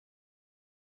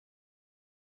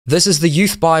This is the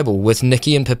Youth Bible with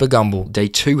Nikki and Pippa Gumble, day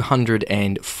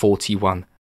 241.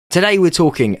 Today we're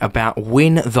talking about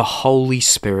when the Holy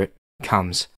Spirit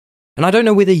comes. And I don't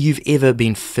know whether you've ever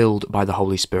been filled by the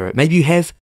Holy Spirit. Maybe you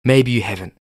have, maybe you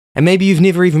haven't. And maybe you've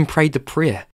never even prayed the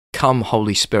prayer, "Come,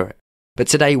 Holy Spirit." But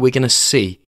today we're going to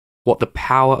see what the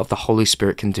power of the Holy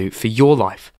Spirit can do for your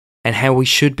life and how we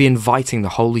should be inviting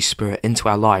the Holy Spirit into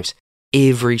our lives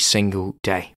every single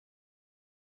day.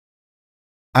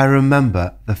 I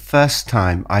remember the first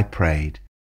time I prayed,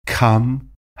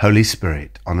 "Come, Holy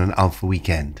Spirit," on an Alpha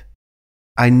weekend.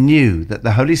 I knew that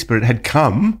the Holy Spirit had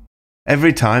come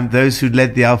every time those who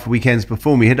led the Alpha weekends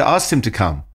before me had asked him to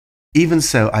come. Even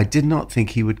so, I did not think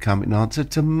he would come in answer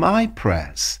to my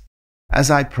prayers. As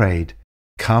I prayed,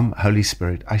 "Come, Holy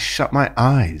Spirit," I shut my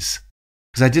eyes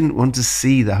because I didn't want to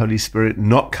see the Holy Spirit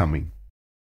not coming.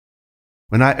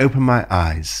 When I opened my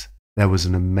eyes, there was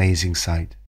an amazing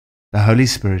sight. The Holy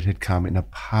Spirit had come in a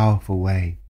powerful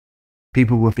way.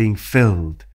 People were being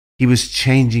filled. He was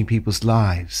changing people's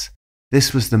lives.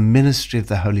 This was the ministry of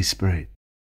the Holy Spirit.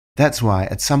 That's why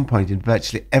at some point in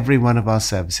virtually every one of our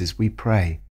services we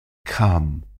pray,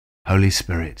 "Come, Holy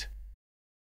Spirit."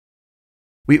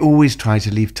 We always try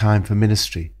to leave time for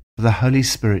ministry, for the Holy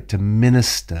Spirit to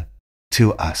minister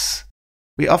to us.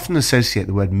 We often associate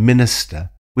the word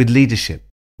minister with leadership,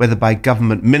 whether by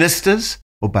government ministers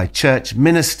or by church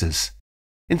ministers.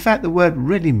 In fact, the word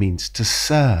really means to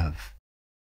serve.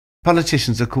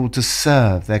 Politicians are called to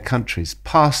serve their countries.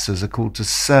 Pastors are called to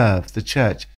serve the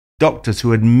church. Doctors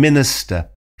who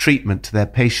administer treatment to their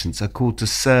patients are called to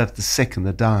serve the sick and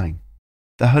the dying.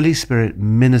 The Holy Spirit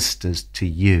ministers to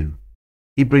you.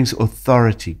 He brings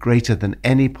authority greater than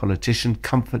any politician,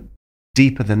 comfort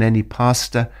deeper than any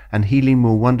pastor, and healing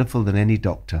more wonderful than any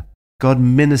doctor. God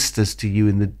ministers to you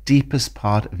in the deepest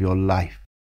part of your life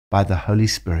by the Holy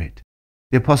Spirit.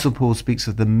 The Apostle Paul speaks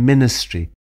of the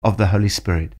ministry of the Holy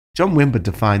Spirit. John Wimber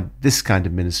defined this kind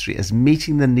of ministry as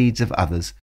meeting the needs of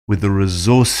others with the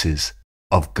resources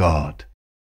of God.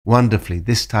 Wonderfully,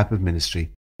 this type of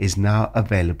ministry is now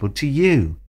available to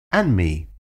you and me.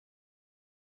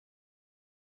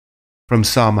 From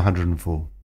Psalm 104.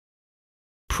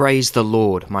 Praise the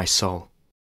Lord, my soul.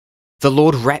 The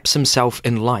Lord wraps himself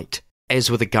in light as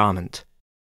with a garment.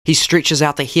 He stretches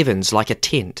out the heavens like a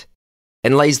tent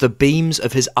and lays the beams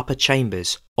of his upper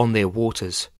chambers on their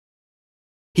waters.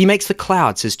 He makes the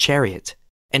clouds his chariot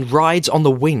and rides on the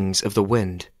wings of the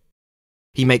wind.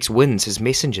 He makes winds his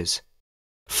messengers,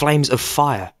 flames of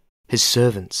fire his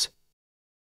servants.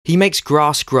 He makes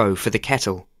grass grow for the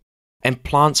cattle and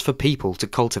plants for people to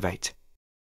cultivate,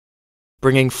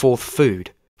 bringing forth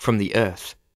food from the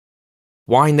earth,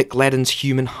 wine that gladdens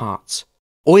human hearts,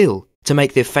 oil to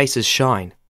make their faces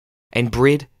shine, and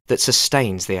bread that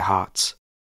sustains their hearts.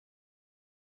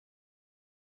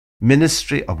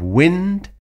 Ministry of wind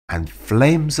and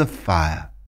flames of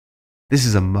fire. This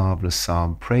is a marvelous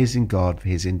psalm praising God for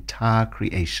his entire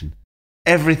creation.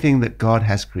 Everything that God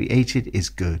has created is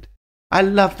good. I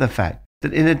love the fact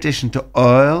that in addition to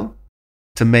oil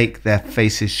to make their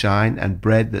faces shine and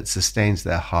bread that sustains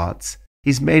their hearts,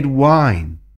 he's made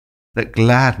wine that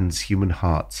gladdens human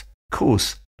hearts. Of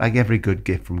course, like every good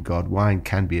gift from God, wine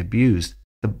can be abused.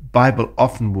 The Bible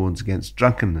often warns against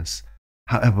drunkenness.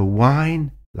 However,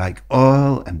 wine, like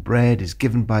oil and bread, is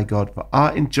given by God for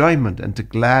our enjoyment and to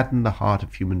gladden the heart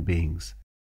of human beings.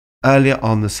 Earlier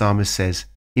on, the psalmist says,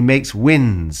 he makes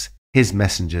winds his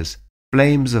messengers,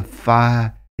 flames of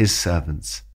fire his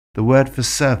servants. The word for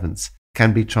servants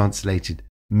can be translated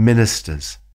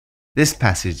ministers. This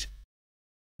passage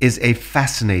is a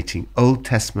fascinating Old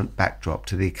Testament backdrop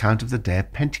to the account of the day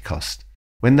of Pentecost.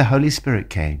 When the Holy Spirit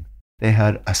came, they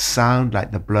heard a sound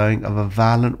like the blowing of a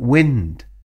violent wind.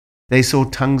 They saw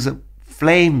tongues of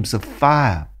flames of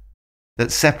fire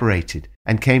that separated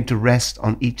and came to rest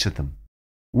on each of them.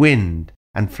 Wind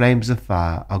and flames of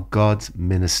fire are God's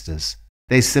ministers.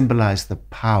 They symbolize the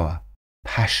power,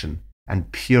 passion,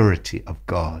 and purity of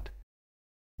God.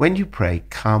 When you pray,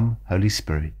 "Come, Holy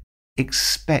Spirit,"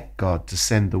 expect God to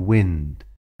send the wind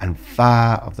and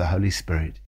fire of the Holy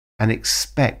Spirit, and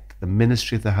expect the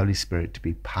ministry of the Holy Spirit to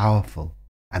be powerful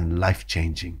and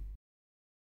life-changing.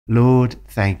 Lord,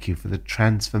 thank you for the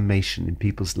transformation in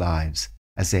people's lives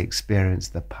as they experience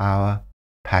the power,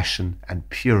 passion, and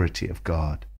purity of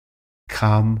God.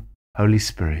 Come, Holy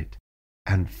Spirit,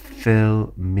 and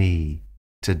fill me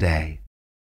today.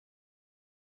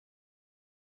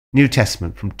 New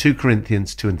Testament from 2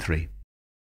 Corinthians 2 and 3.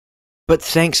 But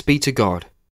thanks be to God,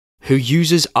 who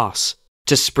uses us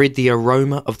to spread the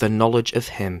aroma of the knowledge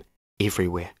of him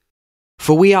everywhere.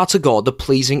 For we are to God the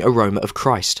pleasing aroma of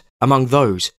Christ among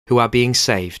those who are being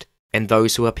saved and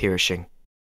those who are perishing.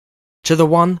 To the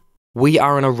one, we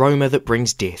are an aroma that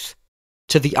brings death.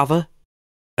 To the other,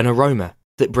 an aroma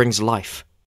that brings life.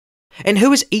 And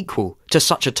who is equal to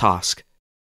such a task?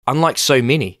 Unlike so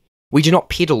many, we do not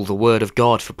peddle the word of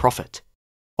God for profit.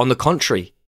 On the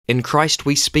contrary, in Christ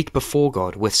we speak before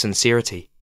God with sincerity,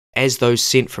 as those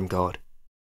sent from God.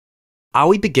 Are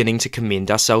we beginning to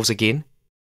commend ourselves again?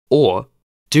 Or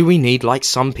do we need, like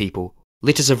some people,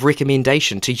 letters of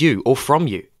recommendation to you or from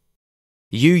you?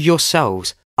 You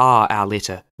yourselves are our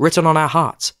letter, written on our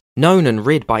hearts, known and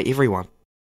read by everyone.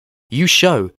 You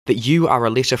show that you are a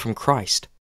letter from Christ,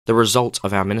 the result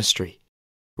of our ministry,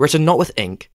 written not with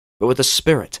ink, but with the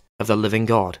Spirit of the living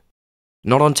God,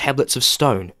 not on tablets of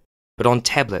stone, but on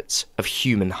tablets of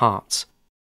human hearts.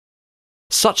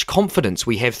 Such confidence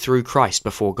we have through Christ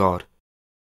before God.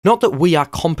 Not that we are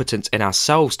competent in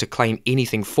ourselves to claim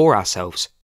anything for ourselves,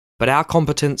 but our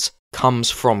competence comes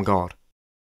from God.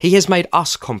 He has made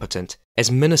us competent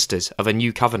as ministers of a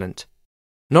new covenant,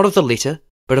 not of the letter,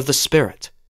 but of the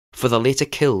Spirit, for the letter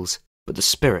kills, but the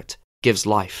Spirit gives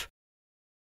life.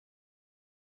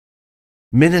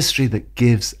 Ministry that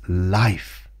gives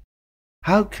life.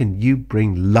 How can you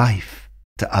bring life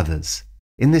to others?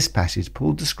 In this passage,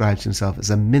 Paul describes himself as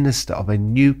a minister of a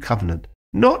new covenant,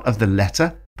 not of the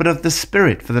letter, but of the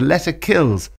Spirit, for the letter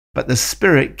kills, but the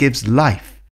Spirit gives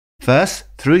life. First,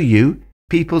 through you,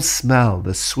 people smell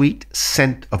the sweet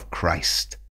scent of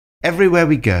Christ. Everywhere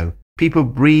we go, people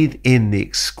breathe in the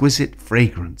exquisite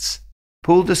fragrance.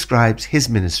 Paul describes his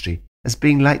ministry as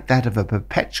being like that of a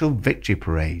perpetual victory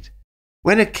parade.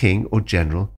 When a king or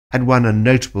general had won a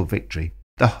notable victory,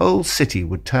 the whole city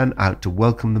would turn out to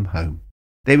welcome them home.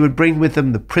 They would bring with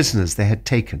them the prisoners they had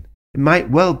taken. It might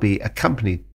well be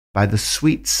accompanied by the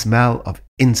sweet smell of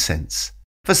incense.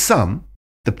 For some,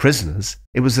 the prisoners,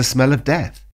 it was the smell of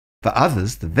death. For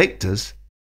others, the victors,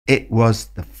 it was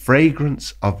the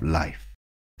fragrance of life.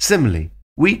 Similarly,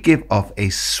 we give off a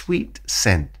sweet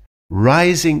scent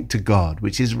rising to God,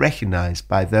 which is recognized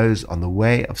by those on the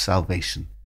way of salvation.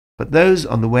 But those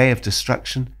on the way of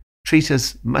destruction treat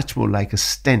us much more like a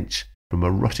stench from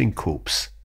a rotting corpse.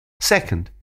 Second,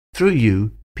 through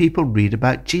you, people read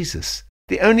about Jesus.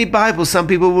 The only Bible some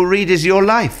people will read is your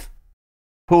life.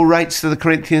 Paul writes to the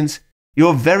Corinthians,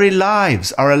 your very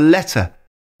lives are a letter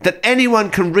that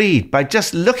anyone can read by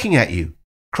just looking at you.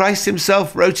 Christ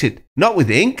himself wrote it, not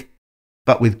with ink,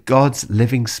 but with God's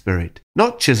living Spirit,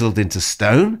 not chiseled into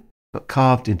stone, but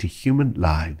carved into human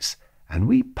lives, and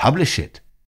we publish it.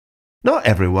 Not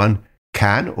everyone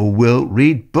can or will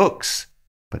read books,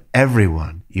 but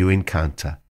everyone you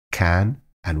encounter can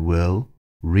and will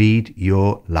read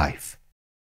your life.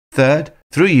 Third,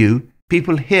 through you,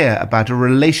 people hear about a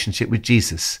relationship with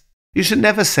Jesus. You should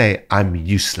never say, I'm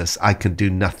useless, I can do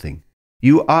nothing.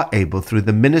 You are able, through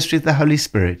the ministry of the Holy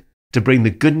Spirit, to bring the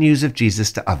good news of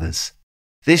Jesus to others.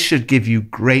 This should give you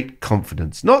great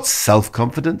confidence, not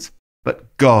self-confidence,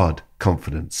 but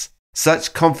God-confidence.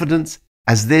 Such confidence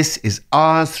as this is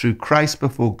ours through Christ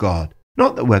before God.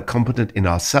 Not that we're competent in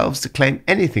ourselves to claim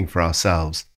anything for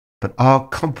ourselves, but our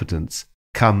competence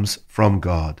comes from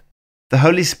God. The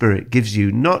Holy Spirit gives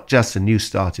you not just a new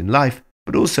start in life,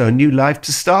 but also a new life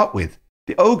to start with.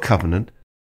 The Old Covenant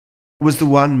was the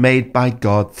one made by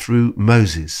God through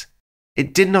Moses.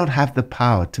 It did not have the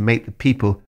power to make the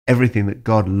people everything that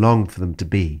God longed for them to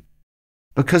be.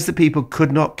 Because the people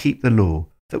could not keep the law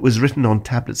that was written on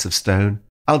tablets of stone,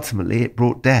 ultimately it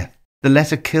brought death. The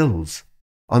letter kills.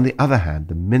 On the other hand,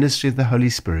 the ministry of the Holy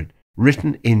Spirit,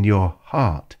 written in your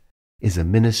heart, is a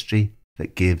ministry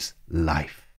that gives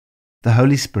life. The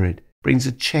Holy Spirit brings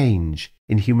a change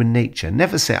in human nature.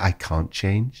 Never say, I can't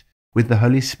change. With the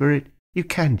Holy Spirit, you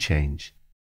can change.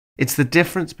 It's the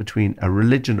difference between a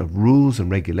religion of rules and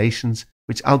regulations,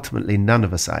 which ultimately none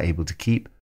of us are able to keep,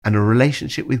 and a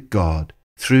relationship with God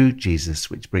through Jesus,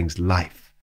 which brings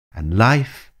life, and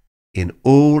life in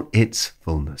all its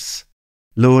fullness.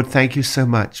 Lord, thank you so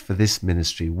much for this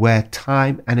ministry where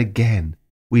time and again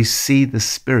we see the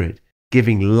Spirit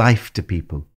giving life to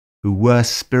people who were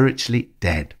spiritually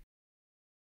dead.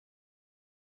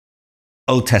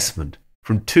 Old Testament,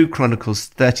 from 2 Chronicles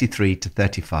 33 to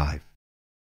 35.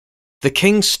 The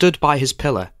king stood by his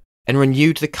pillar and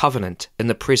renewed the covenant in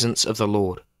the presence of the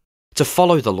Lord, to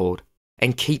follow the Lord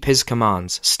and keep his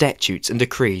commands, statutes, and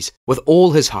decrees with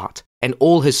all his heart and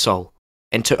all his soul,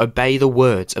 and to obey the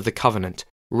words of the covenant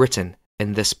written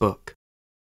in this book.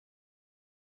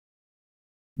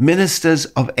 Ministers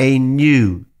of a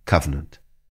new covenant.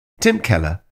 Tim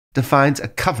Keller defines a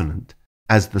covenant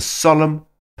as the solemn,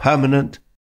 permanent,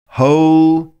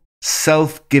 whole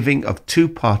self-giving of two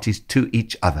parties to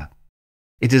each other.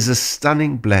 It is a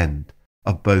stunning blend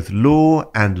of both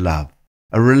law and love,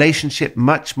 a relationship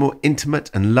much more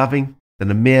intimate and loving than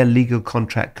a mere legal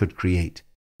contract could create,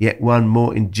 yet one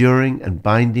more enduring and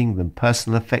binding than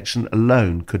personal affection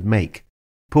alone could make.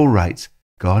 Paul writes,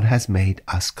 God has made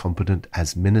us competent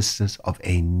as ministers of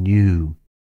a new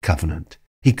covenant.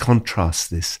 He contrasts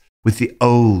this with the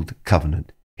old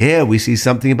covenant. Here we see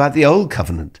something about the old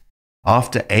covenant.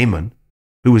 After Amon,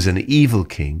 who was an evil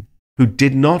king, who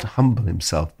did not humble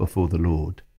himself before the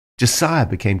Lord, Josiah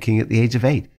became king at the age of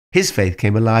 8. His faith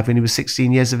came alive when he was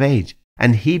 16 years of age,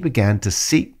 and he began to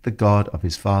seek the God of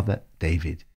his father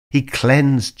David. He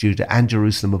cleansed Judah and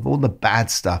Jerusalem of all the bad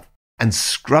stuff and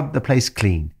scrubbed the place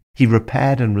clean. He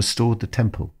repaired and restored the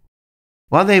temple.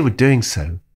 While they were doing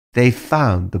so, they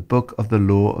found the book of the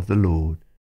law of the Lord,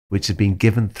 which had been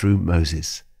given through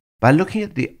Moses. By looking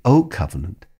at the old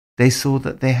covenant, they saw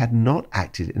that they had not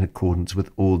acted in accordance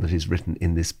with all that is written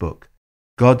in this book.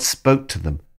 God spoke to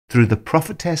them through the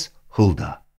prophetess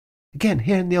Huldah. Again,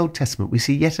 here in the Old Testament, we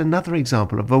see yet another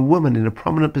example of a woman in a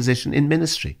prominent position in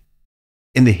ministry.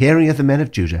 In the hearing of the men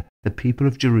of Judah, the people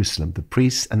of Jerusalem, the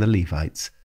priests and the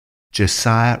Levites,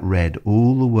 Josiah read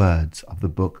all the words of the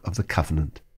book of the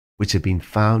covenant, which had been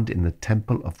found in the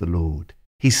temple of the Lord.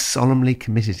 He solemnly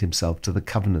committed himself to the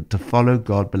covenant, to follow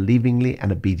God believingly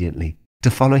and obediently, to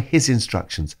follow his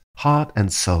instructions, heart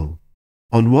and soul,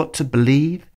 on what to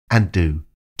believe and do,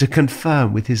 to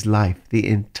confirm with his life the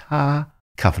entire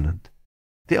covenant.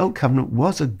 The old covenant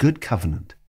was a good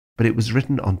covenant, but it was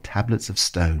written on tablets of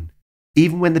stone.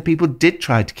 Even when the people did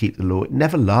try to keep the law, it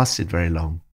never lasted very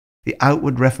long. The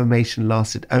outward reformation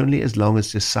lasted only as long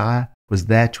as Josiah was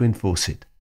there to enforce it.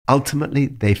 Ultimately,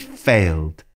 they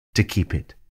failed to keep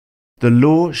it. The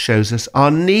law shows us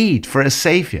our need for a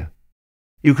Saviour.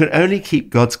 You can only keep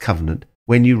God's covenant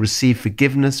when you receive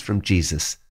forgiveness from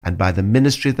Jesus, and by the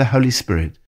ministry of the Holy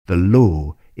Spirit, the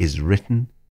law is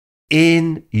written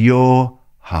in your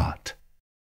heart.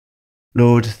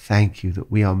 Lord, thank you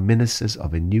that we are ministers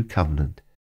of a new covenant,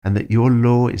 and that your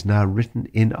law is now written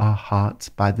in our hearts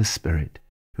by the Spirit,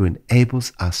 who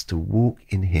enables us to walk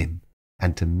in him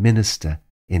and to minister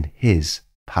in his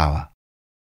power.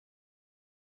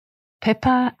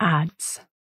 Pippa adds,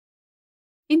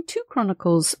 in 2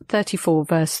 Chronicles 34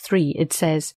 verse 3 it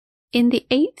says, in the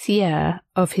 8th year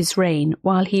of his reign,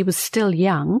 while he was still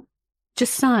young,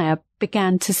 Josiah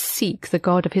began to seek the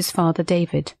God of his father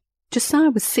David.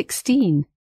 Josiah was 16.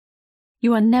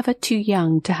 You are never too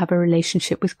young to have a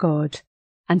relationship with God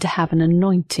and to have an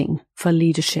anointing for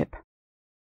leadership.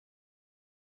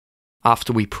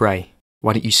 After we pray,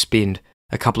 why don't you spend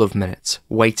a couple of minutes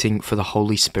waiting for the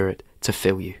Holy Spirit to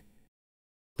fill you?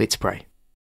 Let's pray.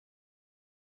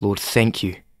 Lord, thank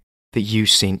you that you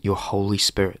sent your Holy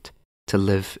Spirit to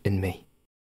live in me.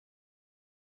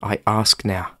 I ask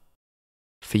now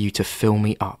for you to fill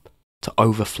me up to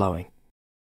overflowing.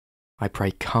 I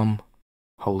pray, come,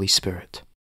 Holy Spirit.